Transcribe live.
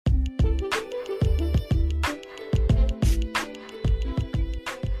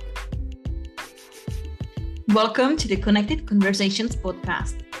Welcome to the Connected Conversations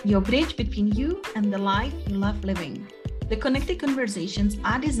podcast, your bridge between you and the life you love living. The Connected Conversations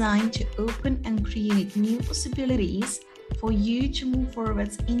are designed to open and create new possibilities for you to move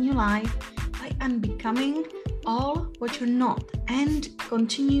forwards in your life by unbecoming all what you're not and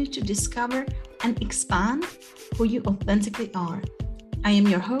continue to discover and expand who you authentically are. I am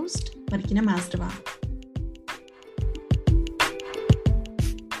your host, Martina Mazdrova.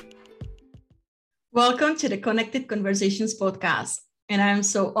 Welcome to the Connected Conversations podcast. And I'm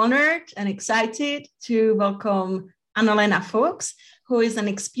so honored and excited to welcome Analena Fuchs, who is an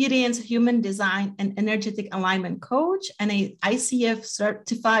experienced human design and energetic alignment coach and an ICF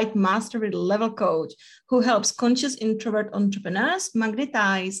certified mastery level coach who helps conscious introvert entrepreneurs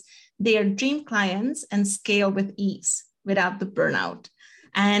magnetize their dream clients and scale with ease without the burnout.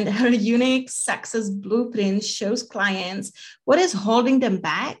 And her unique success blueprint shows clients what is holding them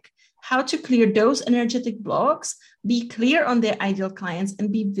back, how to clear those energetic blocks, be clear on their ideal clients,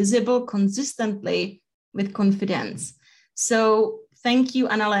 and be visible consistently with confidence. So thank you,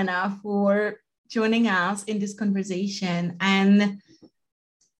 Analena, for joining us in this conversation and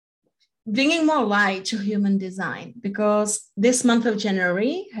bringing more light to human design, because this month of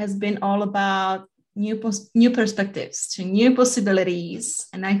January has been all about new perspectives, to new possibilities.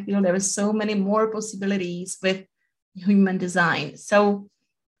 And I feel there are so many more possibilities with human design. So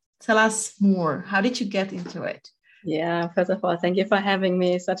tell us more. How did you get into it? Yeah, first of all, thank you for having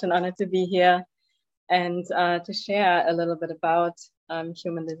me. Such an honor to be here and to share a little bit about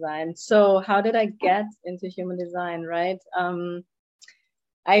human design. So how did I get into human design, right?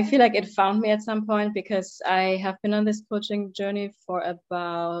 I feel like it found me at some point because I have been on this coaching journey for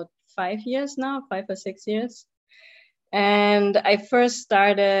about 5 years now, 5 or 6 years. And I first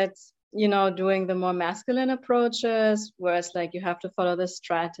started doing the more masculine approaches, whereas like you have to follow the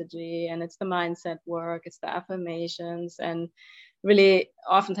strategy and it's the mindset work, it's the affirmations, and really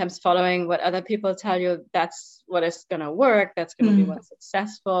oftentimes following what other people tell you, that's what is going to work, that's going to be what's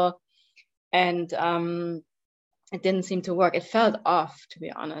successful. And it didn't seem to work. It felt off, to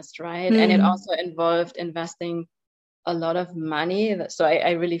be honest, right? And it also involved investing a lot of money. So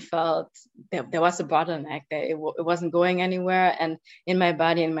I really felt there was a bottleneck there. It wasn't going anywhere. And in my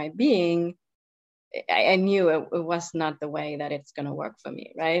body and my being, I knew it was not the way that it's going to work for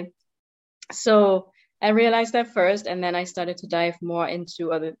me, right? So I realized that first, and then I started to dive more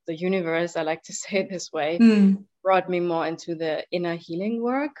into the universe, I like to say it this way, brought me more into the inner healing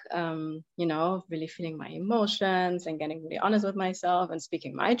work, really feeling my emotions and getting really honest with myself and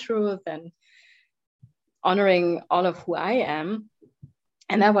speaking my truth and honoring all of who I am.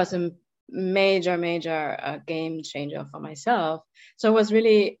 And that was a major game changer for myself. So it was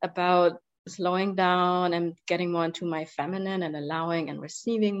really about slowing down and getting more into my feminine and allowing and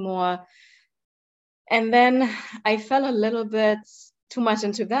receiving more. And then I fell a little bit too much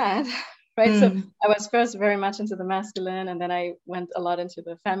into that, right? So I was first very much into the masculine, and then I went a lot into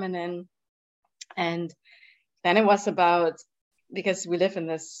the feminine. And then it was about, because we live in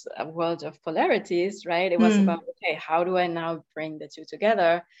this world of polarities, right? It was about, okay, how do I now bring the two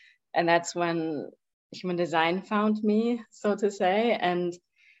together? And that's when human design found me, so to say. And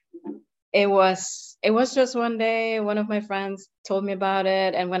it was just one day, one of my friends told me about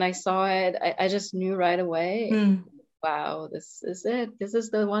it. And when I saw it, I just knew right away, wow, this is it. This is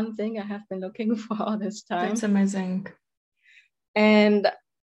the one thing I have been looking for all this time. That's amazing. And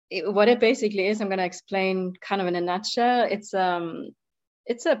what it basically is, I'm going to explain kind of in a nutshell. It's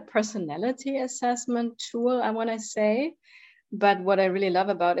a personality assessment tool, I want to say. But what I really love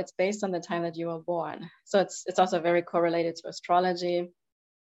about it's based on the time that you were born. So it's also very correlated to astrology.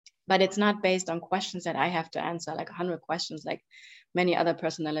 But it's not based on questions that I have to answer, like 100 questions, like many other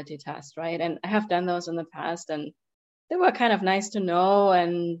personality tests, right? And I have done those in the past, and they were kind of nice to know.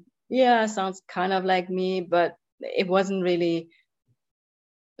 And yeah, sounds kind of like me, but it wasn't really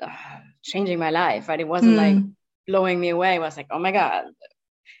changing my life, right? It wasn't like blowing me away. It was like, oh my God.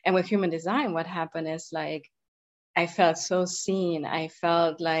 And with human design, what happened is like, I felt so seen. I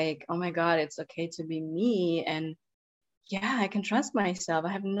felt like, oh my God, it's okay to be me. And yeah, I can trust myself. I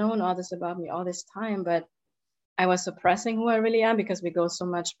have known all this about me all this time, but I was suppressing who I really am because we go so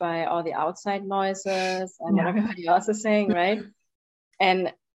much by all the outside noises and what everybody else is saying, right?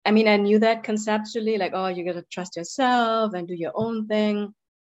 And I mean, I knew that conceptually, like, oh, you got to trust yourself and do your own thing.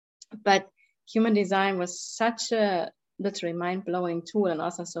 But human design was such a literally mind-blowing tool and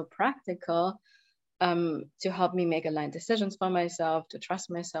also so practical to help me make aligned decisions for myself, to trust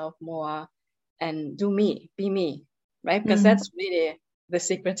myself more and do me, be me, right? Because that's really the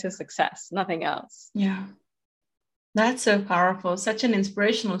secret to success, nothing else. Yeah, that's so powerful. Such an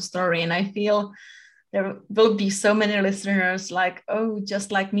inspirational story. And I feel there will be so many listeners like, oh,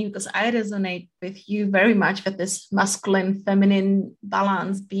 just like me, because I resonate with you very much with this masculine, feminine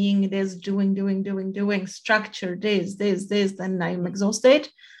balance, being this, doing, structure, this, then I'm exhausted.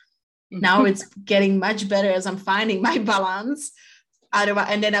 Now it's getting much better as I'm finding my balance.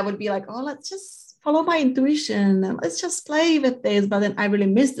 And then I would be like, oh, let's just follow my intuition and let's just play with this. But then I really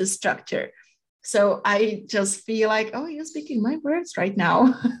miss the structure. So I just feel like, oh, you're speaking my words right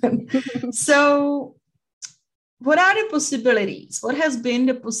now. So what are the possibilities? What has been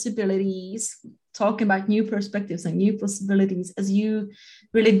the possibilities, talking about new perspectives and new possibilities, as you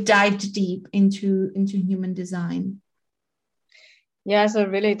really dived deep into human design? Yeah, so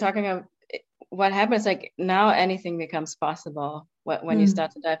really talking about what happens, like now anything becomes possible when you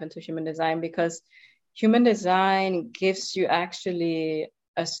start to dive into human design, because human design gives you actually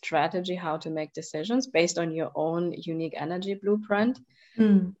a strategy how to make decisions based on your own unique energy blueprint.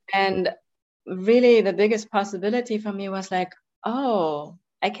 And really the biggest possibility for me was like, oh,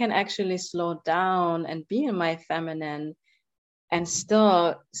 I can actually slow down and be in my feminine and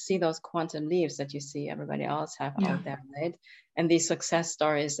still see those quantum leaps that you see everybody else have out there, right? And these success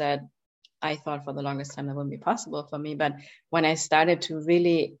stories that I thought for the longest time that wouldn't be possible for me. But when I started to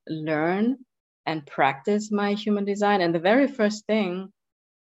really learn and practice my human design, and the very first thing,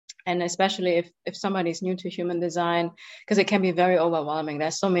 and especially if somebody's new to human design, because it can be very overwhelming.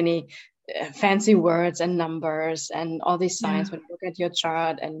 There's so many fancy words and numbers and all these signs when you look at your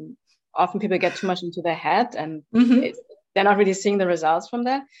chart, and often people get too much into their head and they're not really seeing the results from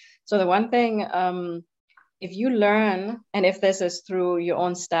that. So the one thing, if you learn, and if this is through your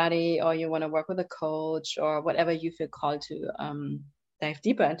own study or you want to work with a coach or whatever you feel called to dive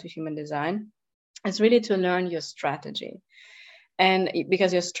deeper into human design, it's really to learn your strategy. And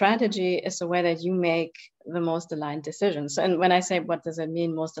because your strategy is the way that you make the most aligned decisions. And when I say, what does it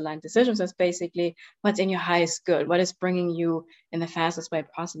mean, most aligned decisions, it's basically what's in your highest good, what is bringing you in the fastest way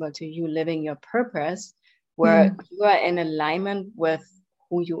possible to you living your purpose, where you are in alignment with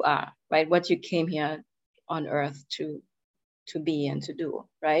who you are, right? What you came here on earth to be and to do,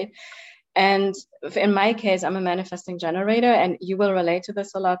 right? And in my case, I'm a manifesting generator, and you will relate to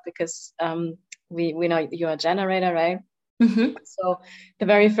this a lot because we know you're a generator, right? So the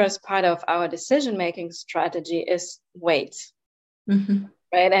very first part of our decision-making strategy is wait,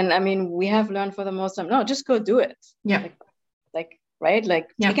 right? And I mean, we have learned for the most time, no, just go do it. Like right? Like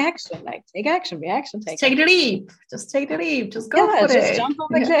take action, reaction, take the leap. Just take the leap. Just go for it. Just jump off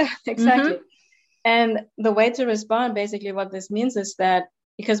the cliff. Exactly. And the way to respond, basically what this means is that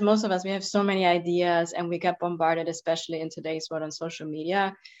because most of us, we have so many ideas and we get bombarded, especially in today's world on social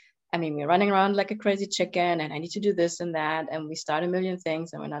media. I mean, we're running around like a crazy chicken and I need to do this and that. And we start a million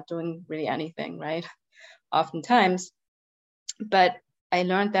things and we're not doing really anything, right? Oftentimes. But I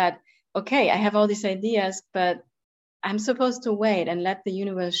learned that, okay, I have all these ideas, but I'm supposed to wait and let the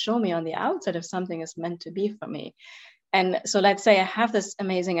universe show me on the outside if something is meant to be for me. And so let's say I have this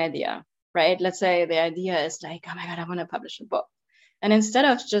amazing idea, right? Let's say the idea is like, oh my God, I want to publish a book. And instead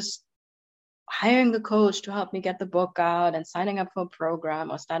of just hiring the coach to help me get the book out and signing up for a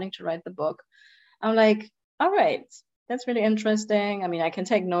program or starting to write the book, I'm like, all right, that's really interesting. I mean, I can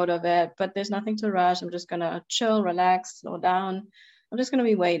take note of it, but there's nothing to rush. I'm just going to chill, relax, slow down. I'm just going to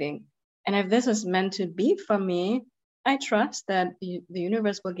be waiting. And if this is meant to be for me, I trust that the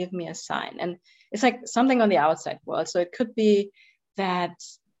universe will give me a sign. And it's like something on the outside world. So it could be that,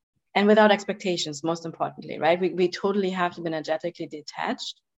 and without expectations, most importantly, right? We totally have to be energetically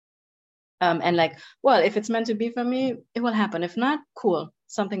detached. And like, well, if it's meant to be for me, it will happen. If not, cool,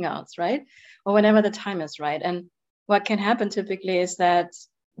 something else, right? Or whenever the time is right. And what can happen typically is that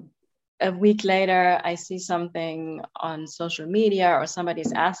a week later, I see something on social media or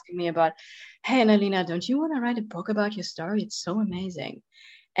somebody's asking me about, hey, Analena, don't you want to write a book about your story? It's so amazing.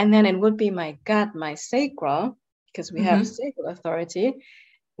 And then it would be my gut, my sacral, because we have sacral authority,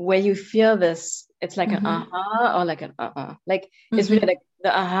 where you feel this, it's like an aha or like an like it's really like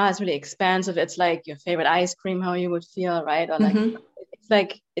the aha is really expansive. It's like your favorite ice cream, how you would feel, right? Or like it's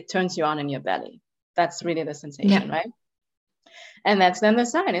like it turns you on in your belly. That's really the sensation, right? And that's then the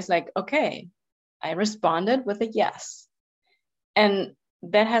sign. It's like, okay, I responded with a yes. And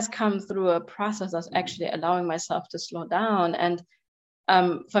that has come through a process of actually allowing myself to slow down. And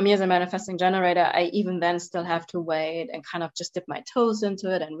for me as a manifesting generator, I even then still have to wait and kind of just dip my toes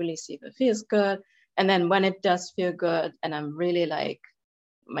into it and really see if it feels good. And then when it does feel good and I'm really like,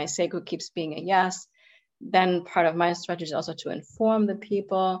 my sacral keeps being a yes, then part of my strategy is also to inform the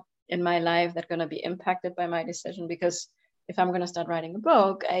people in my life that are going to be impacted by my decision. Because if I'm going to start writing a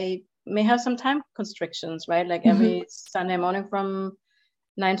book, I may have some time constrictions, right? Like every Sunday morning from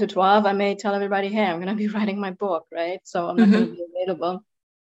 9 to 12, I may tell everybody, hey, I'm going to be writing my book, right? So I'm not going to be available.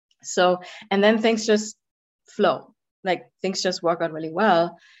 So, and then things just flow, like things just work out really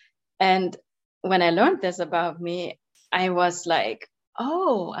well. And when I learned this about me, I was like,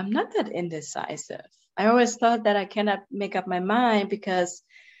 oh, I'm not that indecisive. I always thought that I cannot make up my mind because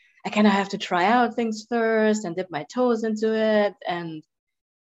I kind of have to try out things first and dip my toes into it. And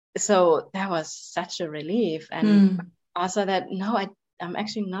so that was such a relief. And also that, no, I'm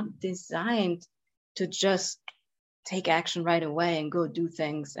actually not designed to just take action right away and go do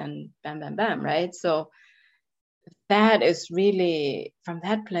things and bam, bam, bam, right? So that is really, from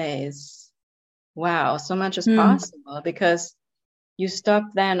that place, wow, so much is possible, because you stop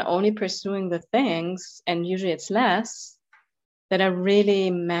then only pursuing the things, and usually it's less, that are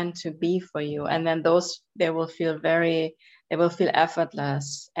really meant to be for you. And then those, they will feel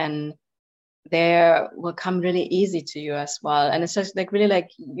effortless, and they will come really easy to you as well. And it's just like really like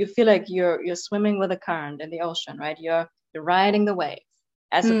you feel like you're swimming with a current in the ocean, right? You're rise the wave,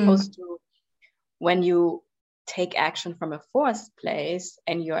 as opposed to when you take action from a forced place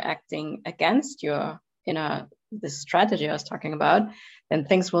and you're acting against your this strategy I was talking about, then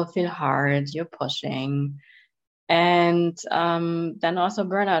things will feel hard, you're pushing, and then also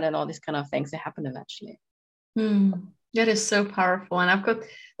burnout and all these kind of things, they happen eventually. That is so powerful. And I've got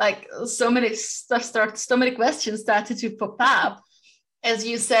like so many questions started to pop up, as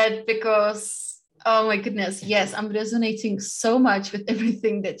you said, because, oh my goodness, yes, I'm resonating so much with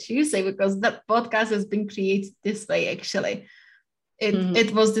everything that you say, because that podcast has been created this way, actually.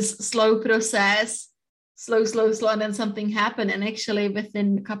 It was this slow process, slow, and then something happened. And actually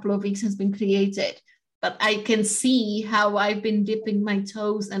within a couple of weeks has been created. But I can see how I've been dipping my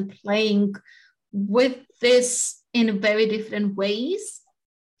toes and playing with this in very different ways.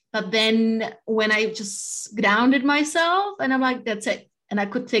 But then when I just grounded myself and I'm like, that's it. And I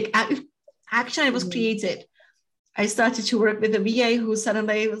could take action, it was created. I started to work with a VA who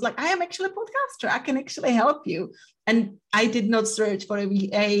suddenly was like, I am actually a podcaster. I can actually help you. And I did not search for a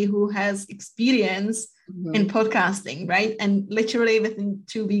VA who has experience in podcasting, right? And literally within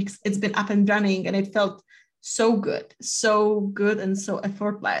 2 weeks, it's been up and running, and it felt so good and so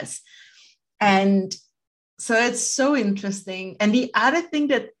effortless. And so it's so interesting. And the other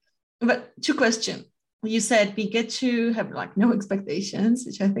thing but 2 questions. You said we get to have like no expectations,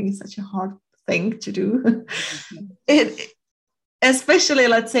 which I think is such a hard thing to do. Especially,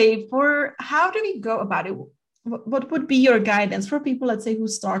 let's say, for how do we go about it? What would be your guidance for people, let's say,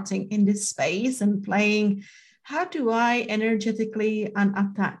 who's starting in this space and playing? How do I energetically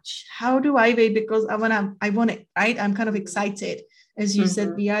unattach? How do I wait? Because I want it, right? I'm kind of excited. As you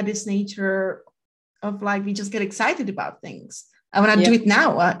said, we are this nature of like, we just get excited about things. I want to do it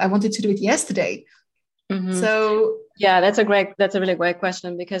now. I wanted to do it yesterday. So yeah, that's a really great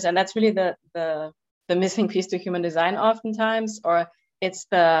question, because, and that's really the missing piece to human design oftentimes, or it's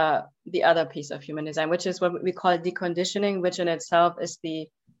the other piece of human design, which is what we call deconditioning, which in itself is the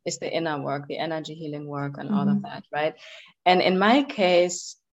inner work, the energy healing work, and all of that, right? And in my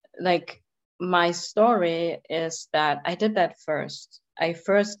case, like, my story is that I did that first. I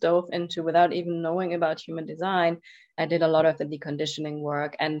first dove into, without even knowing about human design, I did a lot of the deconditioning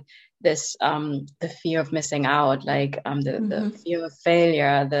work, and this the fear of missing out, like the fear of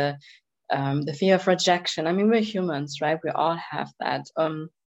failure, the fear of rejection. I mean, we're humans, right? We all have that.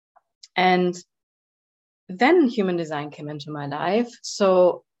 And then human design came into my life.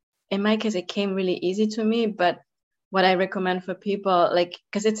 So in my case, it came really easy to me. But what I recommend for people, like,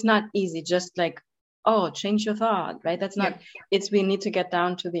 because it's not easy, just like, oh, change your thought, right? That's not, we need to get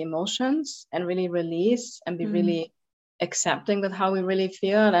down to the emotions and really release and be really accepting with how we really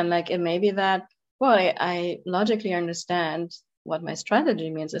feel. And like, it may be that, well, I logically understand what my strategy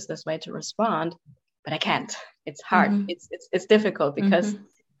means is this way to respond, but I can't. It's hard. It's difficult, because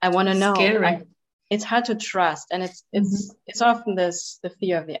I want to know. It's hard to trust, and it's often the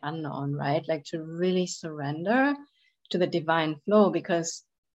fear of the unknown, right? Like, to really surrender to the divine flow, because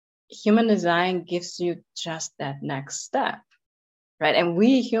human design gives you just that next step, right? And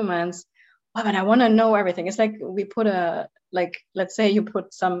we humans, oh, but I want to know everything. It's like we put let's say you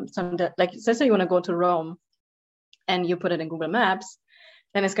put some like, let's say you want to go to Rome, and you put it in Google Maps,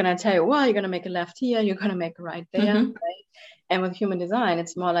 then it's going to tell you, well, you're going to make a left here, you're going to make a right there, right? And with human design,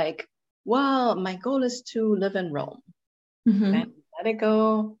 it's more like, well, my goal is to live in Rome. Then let it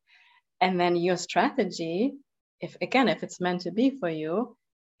go. And then your strategy, if it's meant to be for you,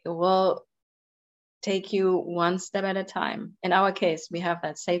 it will take you one step at a time. In our case, we have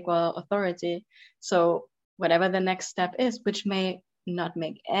that sacral authority. So whatever the next step is, which may not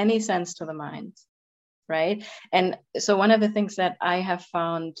make any sense to the mind, right? And so one of the things that I have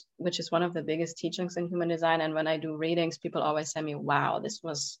found, which is one of the biggest teachings in human design, and when I do readings, people always say me, wow, this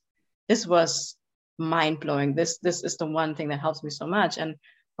was mind-blowing. This is the one thing that helps me so much. And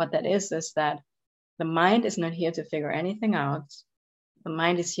what that is that the mind is not here to figure anything out. The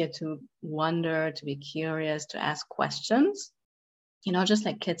mind is here to wonder, to be curious, to ask questions, just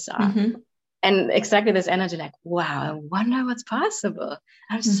like kids are. Mm-hmm. And exactly this energy, like, wow, I wonder what's possible.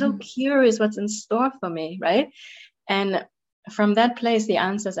 I'm so curious what's in store for me, right? And from that place, the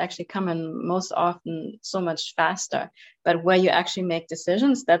answers actually come in most often so much faster. But where you actually make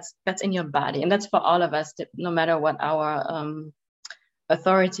decisions, that's in your body. And that's for all of us, no matter what our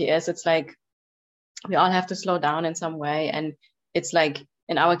authority is. It's like we all have to slow down in some way. And it's like,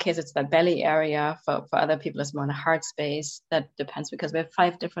 in our case, it's the belly area. For other people, it's more in the heart space. That depends, because we have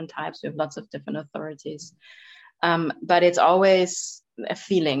 5 different types. We have lots of different authorities. But it's always a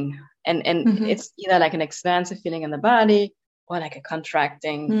feeling. And it's either like an expansive feeling in the body or like a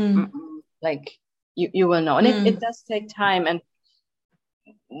contracting, like you will know. And it does take time. And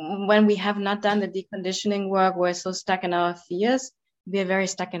when we have not done the deconditioning work, we're so stuck in our fears, we're very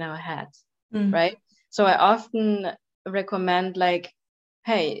stuck in our head, right? So I often recommend, like,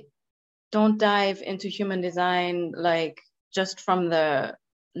 hey, don't dive into human design like just from the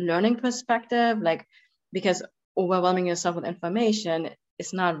learning perspective, like, because overwhelming yourself with information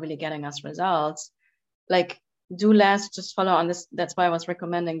is not really getting us results. Like, do less, just follow on this. That's why I was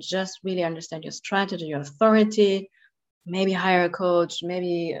recommending just really understand your strategy, your authority, maybe hire a coach,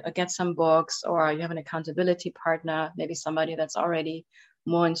 maybe get some books, or you have an accountability partner, maybe somebody that's already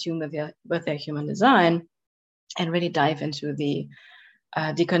more in tune with their human design, and really dive into the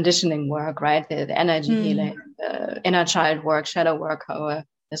deconditioning work, right? The energy healing, the inner child work, shadow work, however,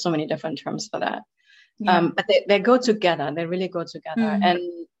 there's so many different terms for that. But they go together. They really go together. And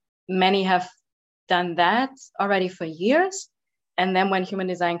many have done that already for years. And then when human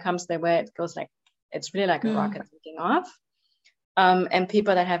design comes their way, it goes like, it's really like a rocket taking off. And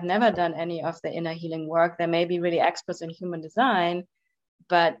people that have never done any of the inner healing work, they may be really experts in human design,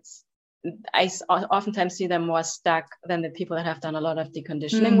 but I oftentimes see them more stuck than the people that have done a lot of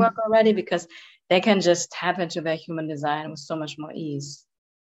deconditioning work already, because they can just tap into their human design with so much more ease.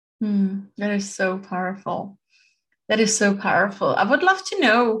 That is so powerful. That is so powerful. I would love to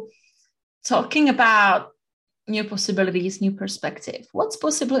know, talking about new possibilities, new perspective, what's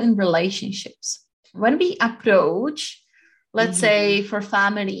possible in relationships when we approach, let's say, for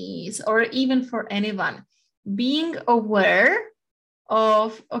families or even for anyone, being aware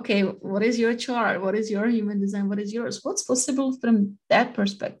of, okay, what is your chart? What is your human design? What is yours? What's possible from that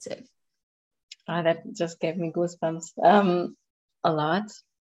perspective? That just gave me goosebumps a lot.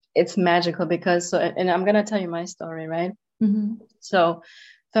 It's magical because, and I'm going to tell you my story, right? So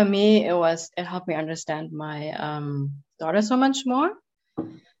for me, it helped me understand my daughter so much more,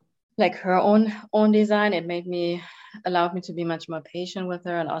 like her own design. It allowed me to be much more patient with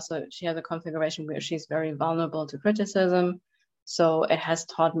her. And also she has a configuration where she's very vulnerable to criticism. So it has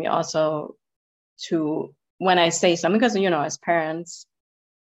taught me also to, when I say something, because, as parents,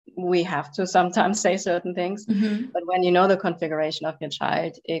 we have to sometimes say certain things, but when you know the configuration of your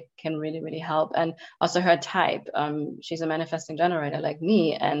child, it can really, really help. And also her type, she's a manifesting generator like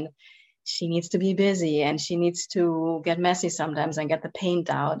me, and she needs to be busy and she needs to get messy sometimes and get the paint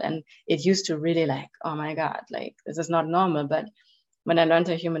out. And it used to really like, oh my God, like this is not normal. But when I learned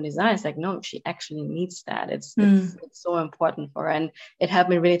her human design, it's like, no, she actually needs that. It's so important for her. And it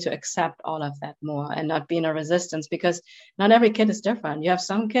helped me really to accept all of that more and not be in a resistance, because not every kid is different. You have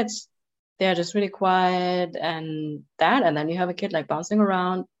some kids, they're just really quiet and then you have a kid like bouncing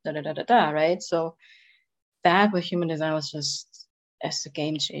around, right? So that with human design was just as a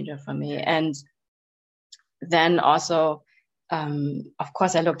game changer for me. And then also, of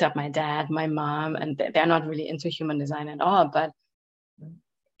course, I looked up my dad, my mom, and they're not really into human design at all, but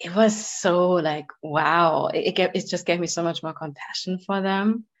it was so like, wow, it just gave me so much more compassion for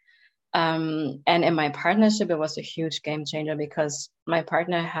them. And in my partnership, it was a huge game changer, because my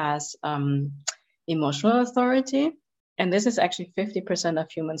partner has emotional authority. And this is actually 50%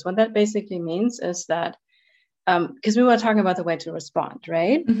 of humans. What that basically means is that, because we were talking about the way to respond,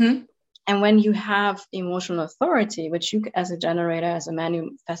 right? And when you have emotional authority, which you as a generator, as a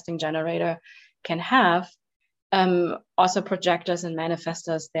manifesting generator can have, also projectors and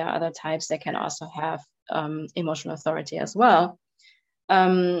manifestors, there are other types that can also have emotional authority as well.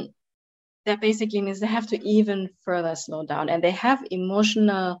 That basically means they have to even further slow down, and they have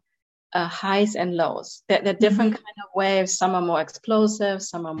emotional highs and lows. They're different kind of waves. Some are more explosive,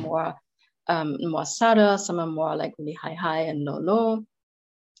 some are more subtle, some are more like really high and low.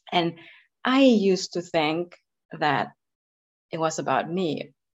 And I used to think that it was about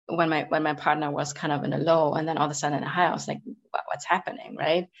me when my partner was kind of in a low, and then all of a sudden in a high. I was like, what's happening,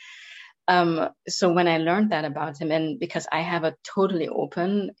 right? So when I learned that about him, and because I have a totally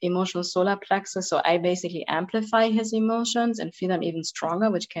open emotional solar plexus, so I basically amplify his emotions and feel them even stronger,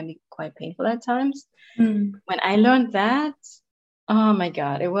 which can be quite painful at times. When I learned that, oh my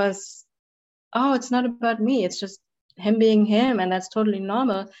God, it was, oh, it's not about me. It's just him being him, and that's totally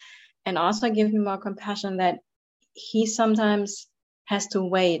normal. And also give me more compassion that he sometimes has to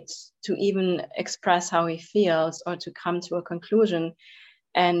wait to even express how he feels or to come to a conclusion.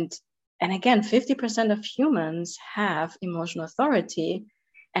 And again, 50% of humans have emotional authority.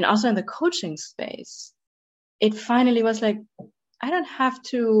 And also in the coaching space, it finally was like, I don't have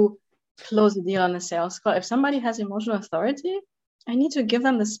to close the deal on a sales call. If somebody has emotional authority, I need to give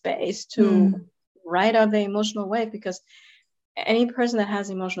them the space to ride out the emotional wave, because any person that has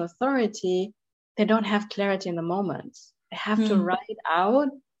emotional authority, they don't have clarity in the moment. They have to ride out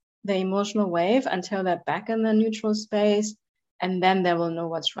the emotional wave until they're back in the neutral space, and then they will know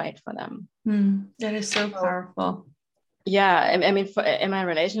what's right for them. That is so powerful. Yeah, I mean, in my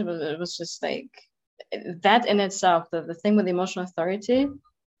relationship, it was just like that in itself, the thing with emotional authority,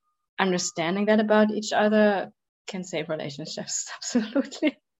 understanding that about each other can save relationships.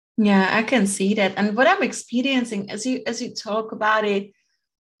 Absolutely. Yeah, I can see that. And what I'm experiencing as you talk about it,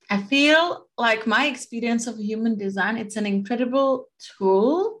 I feel like my experience of human design, it's an incredible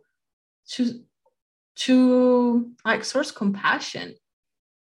tool to like source compassion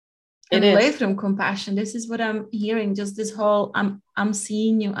and live from compassion. This is what I'm hearing, just this whole I'm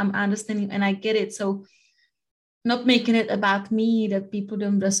seeing you, I'm understanding you, and I get it. So not making it about me, that people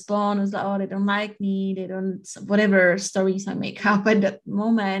don't respond, it's like, oh, they don't like me, they don't, whatever stories I make up at that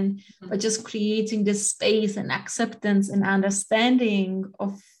moment, but just creating this space and acceptance and understanding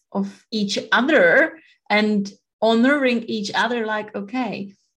of each other and honoring each other. Like,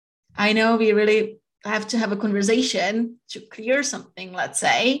 okay, I know we really have to have a conversation to clear something, let's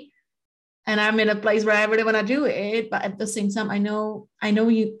say, and I'm in a place where I really want to do it, but at the same time, I know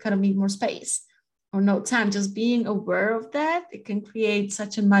you kind of need more space or no time. Just being aware of that, it can create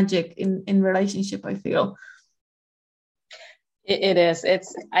such a magic in relationship, I feel. It is.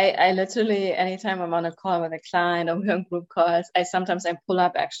 I literally, anytime I'm on a call with a client or we're on group calls, I pull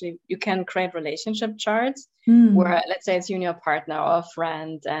up, actually, you can create relationship charts where, let's say it's you and your partner or a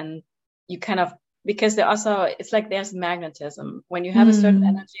friend, and you kind of, because they also, it's like there's magnetism. When you have a certain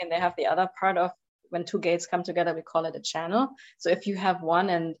energy and they have the other part of, when two gates come together, we call it a channel. So if you have one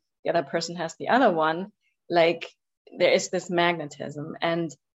and the other person has the other one, like there is this magnetism,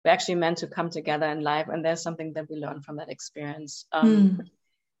 and we're actually meant to come together in life, and there's something that we learn from that experience.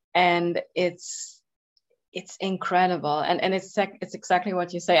 And it's incredible, and it's exactly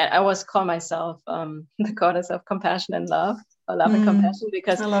what you say. I always call myself the goddess of compassion and love, or love and compassion,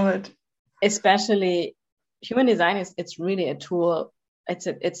 because I love it. Especially human design it's really a tool.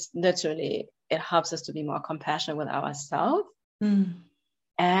 It's literally, it helps us to be more compassionate with ourselves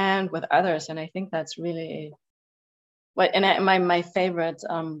and with others. And I think that's really what, and my favorite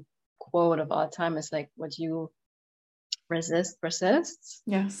quote of all time is like, what you resist persists.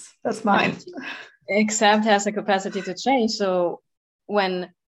 Yes, that's mine. Accept has the capacity to change. So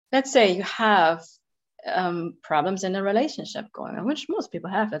when, let's say you have problems in a relationship going on, which most people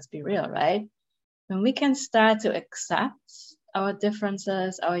have, let's be real, right? When we can start to accept our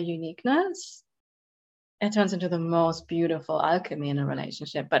differences, our uniqueness, it turns into the most beautiful alchemy in a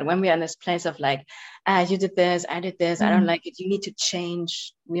relationship. But when we're in this place of like, you did this, I did this, I don't like it, you need to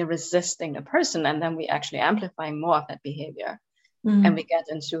change, we're resisting the person, and then we actually amplify more of that behavior, and we get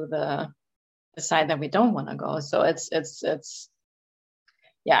into the side that we don't want to go. So it's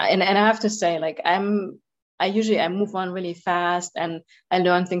yeah. And I have to say, like, I move on really fast, and I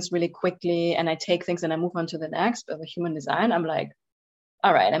learn things really quickly, and I take things and I move on to the next. But with human design, I'm like,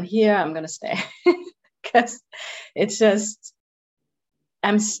 all right, I'm here, I'm going to stay. Because it's just,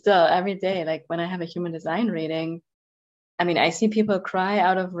 I'm still every day, like when I have a human design reading, I mean, I see people cry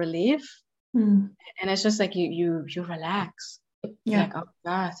out of relief, and it's just like you relax. Yeah. Like, oh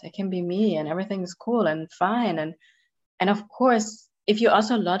God, I can be me, and everything's cool and fine. And of course, if you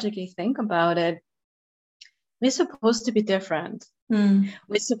also logically think about it, we're supposed to be different.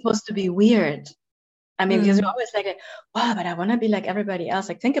 We're supposed to be weird. I mean, because you're always like, oh, but I want to be like everybody else.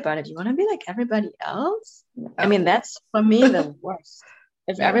 Like, think about it. You want to be like everybody else? I mean, that's for me the worst.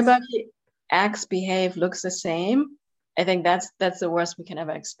 If everybody acts, behave, looks the same, I think that's the worst we can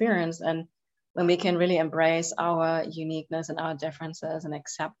ever experience. And when we can really embrace our uniqueness and our differences and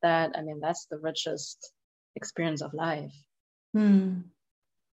accept that, I mean, that's the richest experience of life.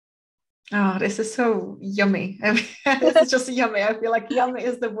 Oh, this is so yummy. I mean, this is just yummy. I feel like yummy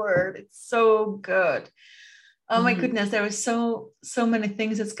is the word. It's so good. Oh my goodness, there are so many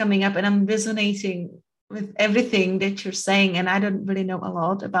things that's coming up, and I'm resonating with everything that you're saying. And I don't really know a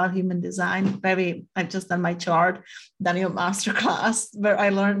lot about human design. Maybe I've just done my chart, done your masterclass where I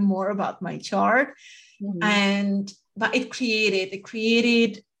learned more about my chart. But it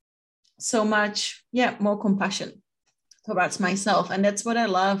created so much, more compassion towards myself. And that's what I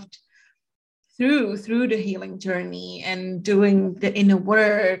loved through the healing journey and doing the inner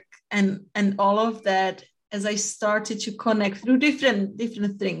work and all of that. As I started to connect through different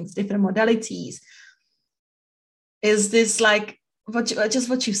things, different modalities, is this like what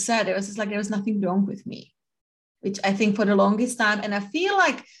you said? It was just like there was nothing wrong with me, which I think for the longest time. And I feel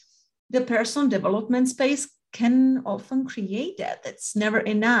like the personal development space can often create that. That's never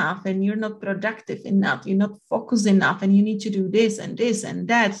enough, and you're not productive enough, you're not focused enough, and you need to do this and this and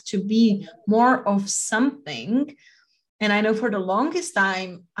that to be more of something. And I know for the longest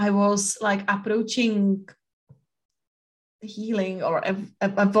time, I was like approaching healing or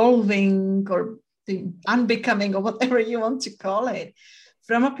evolving or the unbecoming or whatever you want to call it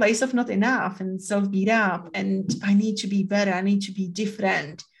from a place of not enough and self-beat up, and I need to be better, I need to be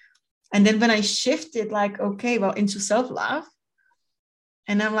different. And then when I shifted like, okay, well, into self-love,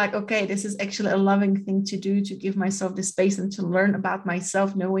 and I'm like, okay, this is actually a loving thing to do, to give myself the space and to learn about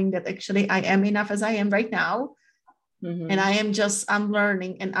myself, knowing that actually I am enough as I am right now. And I'm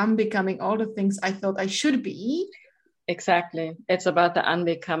learning and I'm becoming all the things I thought I should be. Exactly. It's about the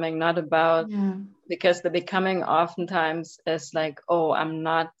unbecoming, not about, because the becoming oftentimes is like, oh, I'm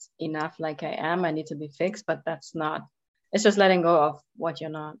not enough like I am, I need to be fixed, but that's not, it's just letting go of what you're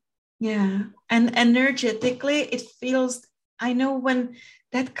not. Yeah. And energetically, it feels, I know when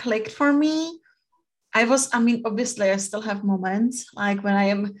that clicked for me, obviously I still have moments like when I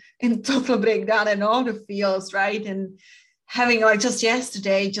am in total breakdown and all the feels, right? And having like just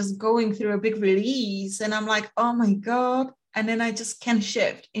yesterday, just going through a big release, and I'm like, oh my God. And then I just can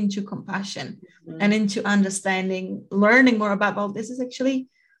shift into compassion and into understanding, learning more about, well, this is actually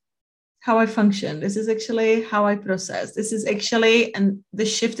how I function. This is actually how I process. This is actually, and the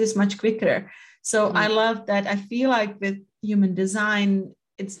shift is much quicker. So I love that. I feel like with human design,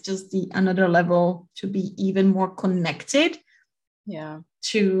 it's just the another level to be even more connected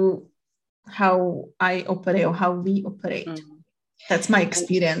to how I operate or how we operate. That's my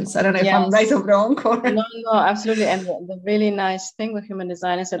experience. I don't know if I'm right or wrong. No, absolutely. And the really nice thing with human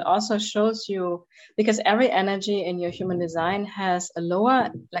design is it also shows you, because every energy in your human design has a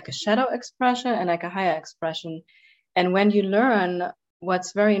lower, like a shadow expression and like a higher expression. And when you learn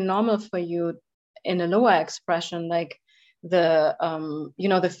what's very normal for you in a lower expression, like the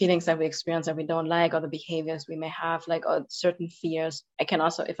the feelings that we experience that we don't like, or the behaviors we may have, like, or certain fears. I can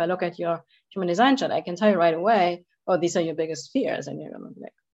also, if I look at your human design chart, I can tell you right away, oh, these are your biggest fears, and you're gonna be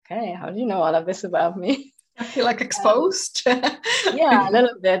like, okay, how do you know all of this about me? I feel like exposed. Yeah, a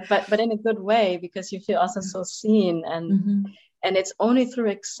little bit, but in a good way, because you feel also so seen, and it's only through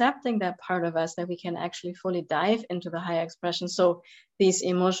accepting that part of us that we can actually fully dive into the higher expression. So these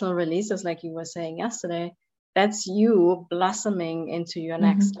emotional releases, like you were saying yesterday, that's you blossoming into your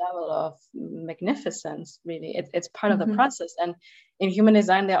next level of magnificence. Really, it's part of the process. And in human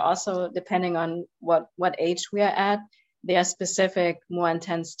design, they're also, depending on what age we are at, there are specific more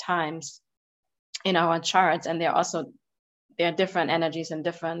intense times in our charts, and there are different energies and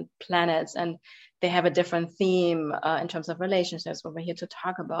different planets, and they have a different theme in terms of relationships, what we're here to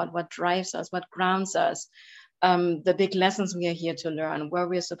talk about, what drives us, what grounds us, the big lessons we are here to learn, where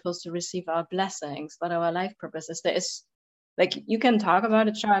we're supposed to receive our blessings, what our life purpose is. There is, like, you can talk about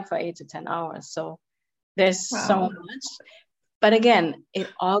a chart for 8 to 10 hours. So there's so much. But again, it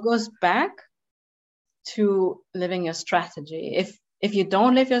all goes back to living your strategy. If you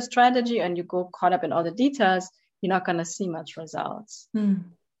don't live your strategy and you go caught up in all the details, you're not going to see much results.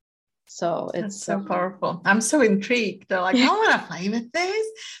 So it's so powerful. I'm so intrigued. They're like, I want to play with this,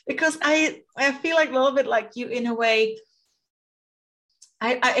 because I feel like a little bit like you in a way.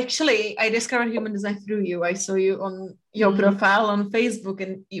 I discovered human design through you. I saw you on your profile on Facebook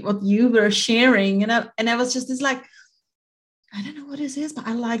and what you were sharing, and I was just this like, I don't know what this is, but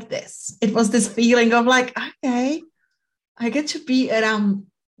I like this. It was this feeling of like, okay, I get to be around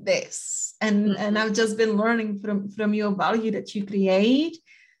this, and I've just been learning from your value that you create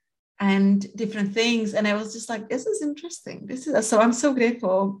and different things. And I was just like, this is interesting. So I'm so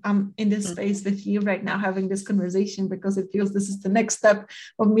grateful I'm in this space with you right now, having this conversation, because it feels this is the next step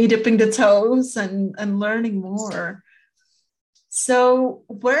of me dipping the toes and learning more. So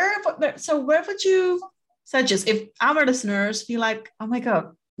where would you suggest, if our listeners feel like, oh my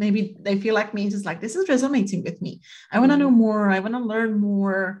God, maybe they feel like me, it's like, this is resonating with me. I want to know more. I want to learn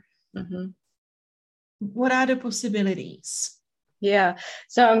more. What are the possibilities? Yeah,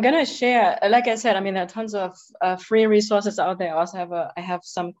 so I'm gonna share, like I said, I mean, there are tons of free resources out there. I have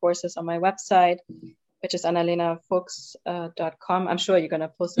some courses on my website, which is AnalenaFuchs.com. I'm sure you're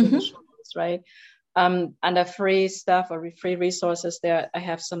gonna post it in the show notes, right? Under free stuff or free resources there, I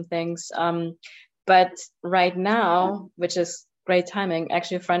have some things. But right now, which is great timing,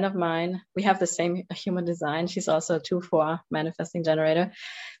 actually a friend of mine, we have the same human design. She's also a 2/4 manifesting generator.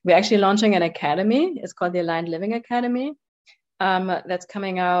 We're actually launching an academy. It's called the Aligned Living Academy. That's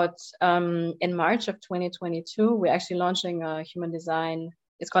coming out in March of 2022. We're actually launching a human design.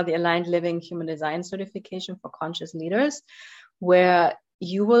 It's called the Aligned Living Human Design Certification for Conscious Leaders, where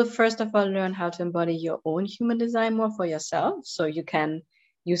you will first of all learn how to embody your own human design more for yourself. So you can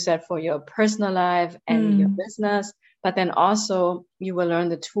use that for your personal life and your business, but then also you will learn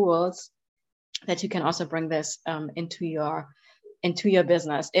the tools that you can also bring this into your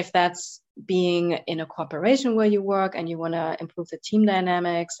business. If that's being in a corporation where you work and you want to improve the team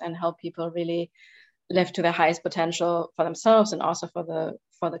dynamics and help people really live to their highest potential for themselves and also for the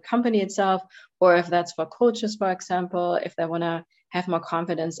company itself, or if that's for coaches, for example, if they want to have more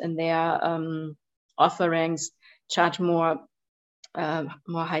confidence in their offerings, charge more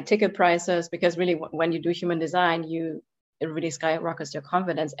high ticket prices, because really when you do human design, it really skyrockets your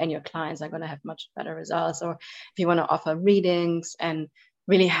confidence and your clients are going to have much better results. Or if you want to offer readings and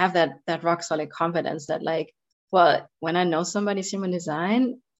really have that rock solid confidence that, like, well, when I know somebody's human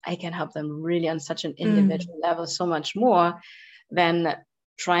design, I can help them really on such an individual level, so much more than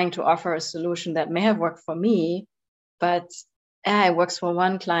trying to offer a solution that may have worked for me, but it works for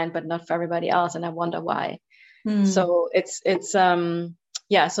one client, but not for everybody else. And I wonder why. So so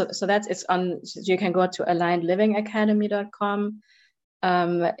that's, it's on, you can go to alignedlivingacademy.com.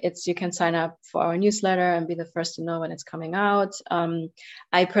 You can sign up for our newsletter and be the first to know when it's coming out. I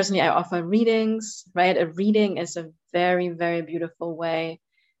offer readings, right? A reading is a very, very beautiful way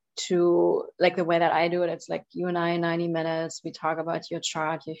to, like the way that I do it. It's like you and I, 90 minutes, we talk about your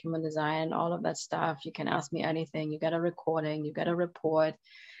chart, your human design, all of that stuff. You can ask me anything. You get a recording, you get a report.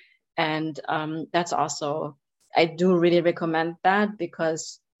 And that's also, I do really recommend that,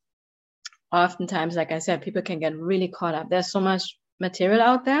 because oftentimes, like I said, people can get really caught up. There's so much material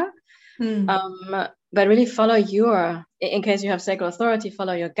out there, but really follow in case you have sacral authority,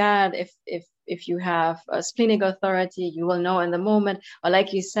 follow your gut. If you have a splenic authority, you will know in the moment, or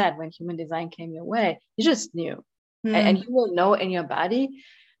like you said, when human design came your way, you just knew, and you will know in your body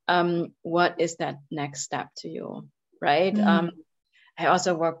what is that next step to you, right? I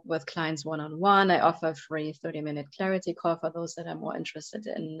also work with clients one-on-one. I offer a free 30-minute clarity call for those that are more interested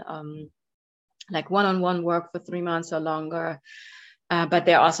in like one-on-one work for 3 months or longer. But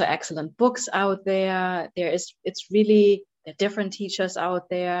there are also excellent books out there. There are different teachers out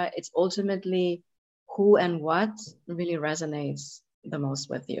there. It's ultimately who and what really resonates the most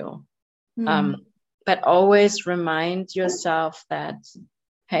with you. But always remind yourself that,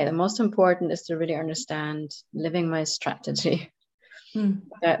 hey, the most important is to really understand living my strategy.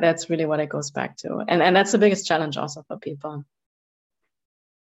 That's really what it goes back to. And that's the biggest challenge also for people.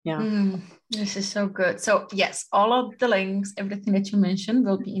 Yeah. This is so good. So yes, all of the links, everything that you mentioned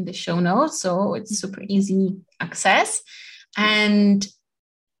will be in the show notes. So it's super easy access. And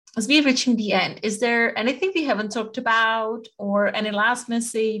as we're reaching the end, is there anything we haven't talked about or any last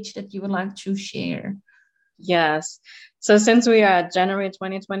message that you would like to share? Yes. So since we are at January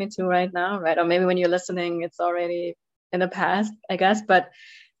 2022 right now, right? Or maybe when you're listening, it's already in the past, I guess. But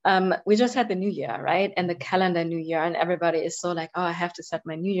we just had the new year, right? And the calendar new year, and everybody is so like, oh, I have to set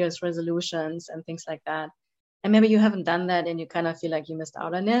my New Year's resolutions and things like that. And maybe you haven't done that and you kind of feel like you missed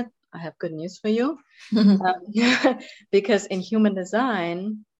out on it. I have good news for you. Because in human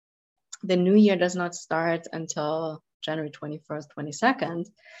design, the new year does not start until January 21st, 22nd.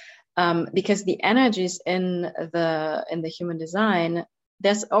 Because the energies in the human design,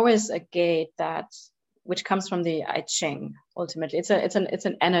 there's always a gate which comes from the I Ching. Ultimately, it's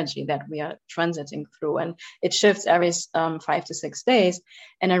an energy that we are transiting through, and it shifts every 5 to 6 days.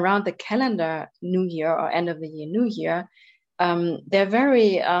 And around the calendar new year or end of the year new year, they're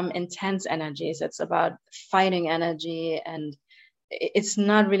very intense energies. It's about fighting energy, and it's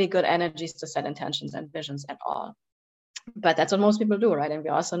not really good energies to set intentions and visions at all. But that's what most people do, right? And we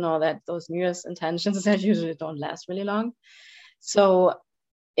also know that those New Year's intentions that usually don't last really long. So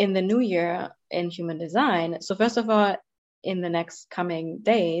in the new year in human design, so first of all, in the next coming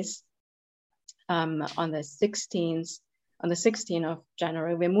days, on the 16th of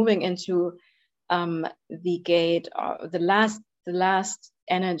January, we're moving into the gate, the last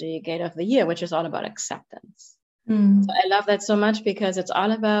energy gate of the year, which is all about acceptance. Mm. So I love that so much because it's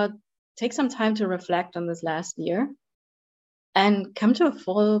all about take some time to reflect on this last year and come to a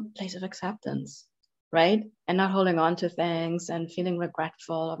full place of acceptance, right? And not holding on to things and feeling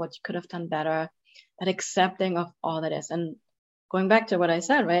regretful of what you could have done better, but accepting of all that is. And going back to what I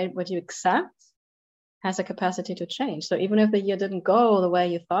said, right? What you accept has a capacity to change. So even if the year didn't go the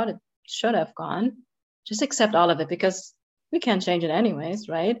way you thought it should have gone, just accept all of it because we can't change it anyways,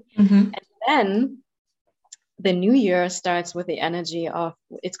 right? Mm-hmm. And then the new year starts with the energy of,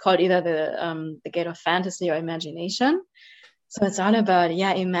 it's called either the gate of fantasy or imagination. So it's all about,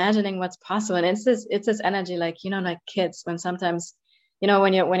 imagining what's possible. And it's this energy, like, like kids, when sometimes,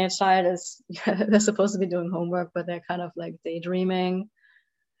 when your child is, they're supposed to be doing homework, but they're kind of like daydreaming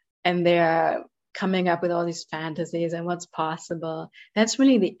and they're coming up with all these fantasies and what's possible. That's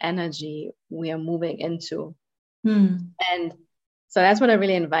really the energy we are moving into. And so that's what I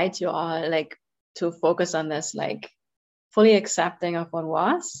really invite you all, like, to focus on this, like fully accepting of what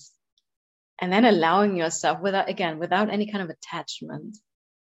was, and then allowing yourself without any kind of attachment,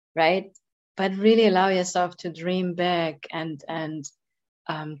 right? But really allow yourself to dream big and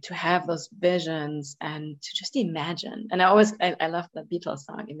to have those visions and to just imagine. And I love the Beatles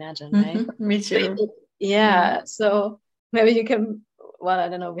song, Imagine, right? Me too. So maybe you can, well, I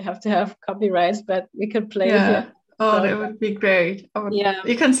don't know, we have to have copyrights, but we could play it. Oh, that would be great.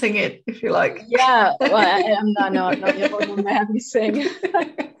 You can sing it if you like. Yeah, well, I'm not you won't have me sing.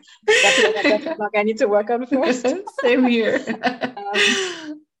 That's a block I need to work on first. Same here.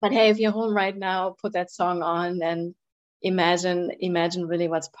 But hey, if you're home right now, put that song on and imagine really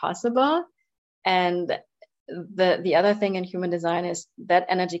what's possible. And the other thing in human design is that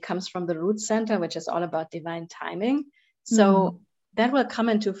energy comes from the root center, which is all about divine timing. So that will come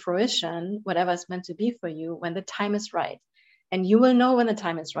into fruition, whatever is meant to be for you, when the time is right. And you will know when the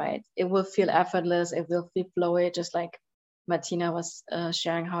time is right. It will feel effortless. It will feel flowy, just like Martina was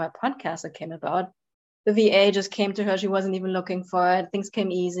sharing how her podcast came about. The VA just came to her. She wasn't even looking for it. Things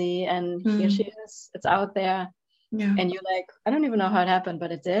came easy. And here she is. It's out there. Yeah. And you're like, I don't even know how it happened,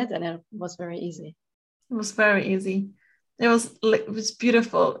 but it did. And it was very easy. It was very easy. It was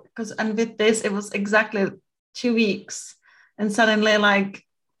beautiful. And with this, it was exactly 2 weeks. And suddenly, like,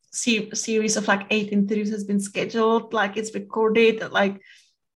 series of like 8 interviews has been scheduled, like it's recorded, like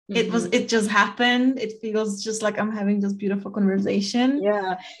it just happened. It feels just like I'm having this beautiful conversation.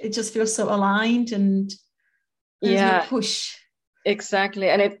 Yeah, it just feels so aligned and there's no push. Exactly.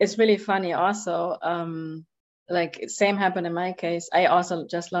 And it's really funny also, like same happened in my case. I also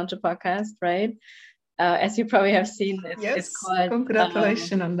just launched a podcast, right? As you probably have seen, it's called,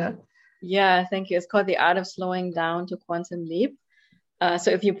 congratulations on that. Yeah, thank you. It's called The Art of Slowing Down to Quantum Leap.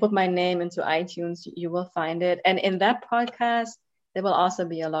 So if you put my name into iTunes, you will find it. And in that podcast, there will also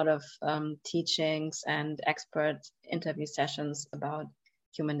be a lot of teachings and expert interview sessions about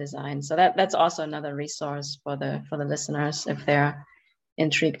human design. So that's also another resource for the listeners if they're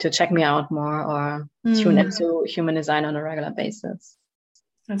intrigued to check me out more or tune into human design on a regular basis.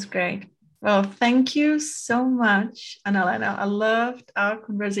 That's great. Well, thank you so much, Analena. I loved our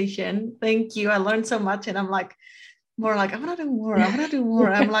conversation. Thank you. I learned so much, and I'm like, I want to do more.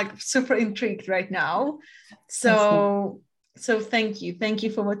 I'm like super intrigued right now. So thank you. Thank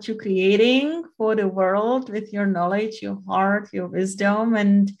you for what you're creating for the world with your knowledge, your heart, your wisdom,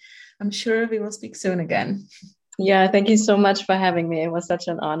 and I'm sure we will speak soon again. Yeah, thank you so much for having me. It was such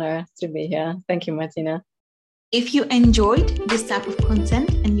an honor to be here. Thank you, Martina. If you enjoyed this type of content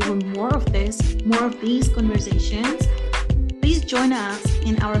and you want more of these conversations, please join us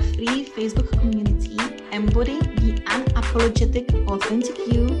in our free Facebook community, Embody the Unapologetic Authentic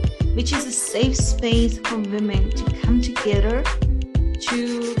You, which is a safe space for women to come together,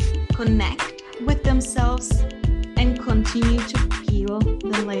 to connect with themselves, and continue to peel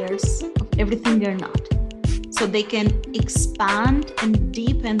the layers of everything they're not, so they can expand and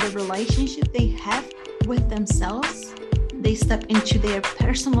deepen the relationship they have with themselves. They step into their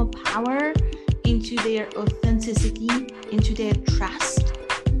personal power, into their authenticity, into their trust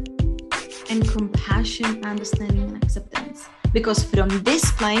and compassion, understanding, and acceptance. Because from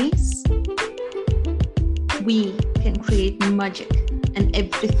this place, we can create magic and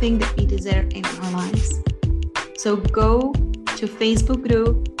everything that we desire in our lives. So go to Facebook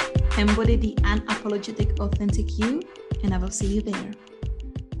group, Embody the Unapologetic Authentic You, and I will see you there.